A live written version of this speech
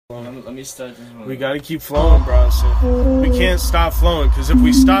Let me start this one. We gotta keep flowing, bro. So we can't stop flowing, because if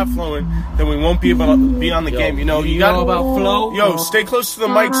we stop flowing, then we won't be able to be on the game. You know, you know about flow? Yo, stay close to the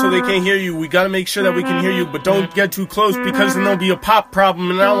mic so they can't hear you. We gotta make sure that we can hear you, but don't get too close, because then there'll be a pop problem,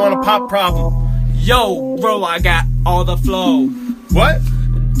 and I don't want a pop problem. Yo, bro, I got all the flow. What?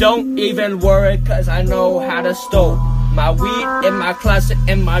 Don't even worry, cause I know how to stow my weed in my closet,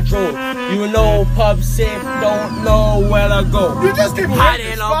 in my drawer. You know, pub safe, don't know where to go. You just didn't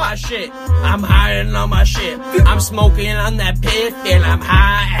hiding on my shit. I'm hiding on my shit. I'm smoking on that piff and I'm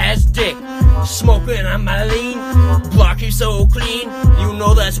high as dick. Smoking on my lean, block you so clean. You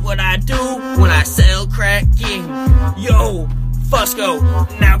know that's what I do when I sell crack king. Yo, Fusco,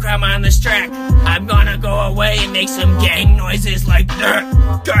 now come on this track. I'm gonna go away and make some gang noises like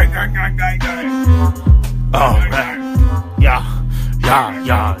that. Gang, gang, gang, gang, gang. Alright.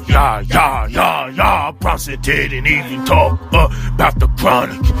 Bronson didn't even talk about the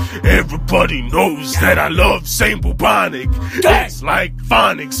chronic. Everybody knows that I love Saint Bubonic. It's like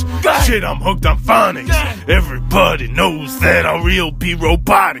phonics. Shit, I'm hooked on phonics. Everybody knows that I'll real be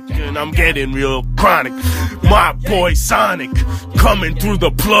robotic, and I'm getting real chronic. My boy Sonic coming through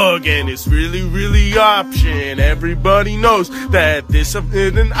the plug, and it's really option. Everybody knows that this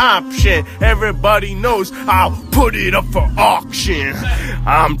is an option. Everybody knows I'll put it up for auction.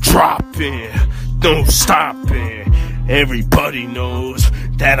 I'm dropping, no stopping. Everybody knows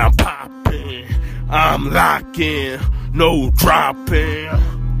that I'm popping. I'm locking, no dropping.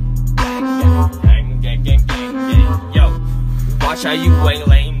 Gang, gang, gang, gang, gang. Yo, watch how you ain't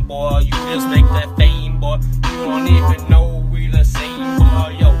lame, boy. You just make that fame, boy. You don't even know we the same,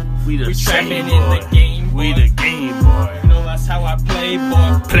 boy. Yo, we trapping in the game, boy. We the game, boy. You know that's how I play,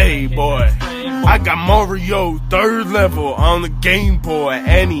 boy. Playboy. I got Mario 3rd level on the Game Boy,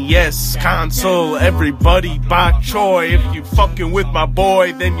 NES console, everybody bok choy. If you fucking with my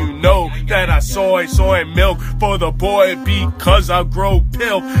boy, then you know that I soy milk for the boy, because I'll grow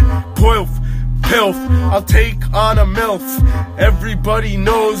pilf, I'll take on a MILF. Everybody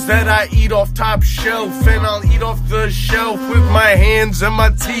knows that I eat off top shelf, and I'll eat off the shelf with my hands and my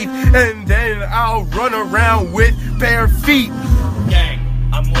teeth, and then I'll run around with bare feet. Gang,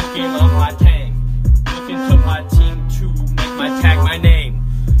 I'm looking on my tank, looking to my team to make my tag my name.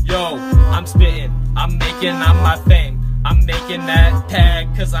 Yo, I'm spitting, I'm making on my fame. I'm making that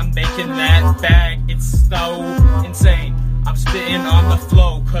tag, cause I'm making that bag. It's so insane. I'm spitting on the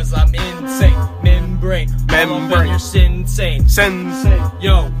flow, cause I'm insane. Membrane, you're insane. Sensei,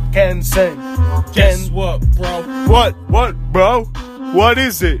 yo, can sing. Guess what, bro? What, bro? What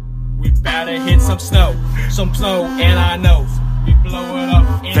is it? We bout to hit some snow, and I know we blow it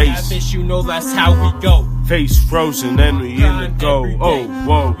up in that bitch. You know that's how we go. Face frozen, then we in the go. Oh,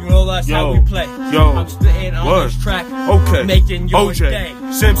 whoa. You know that's how we play. Yo, I'm spitting on this track. Okay. Making your day.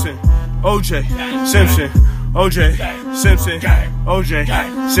 Simpson, OJ, Simpson, OJ, Simpson, OJ,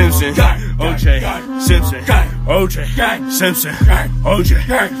 Simpson, OJ, Simpson, OJ, Simpson, OJ, Simpson,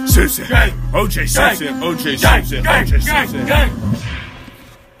 OJ, Simpson, OJ, Simpson, OJ, Simpson.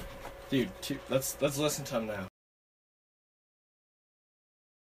 Dude, let's listen to him now.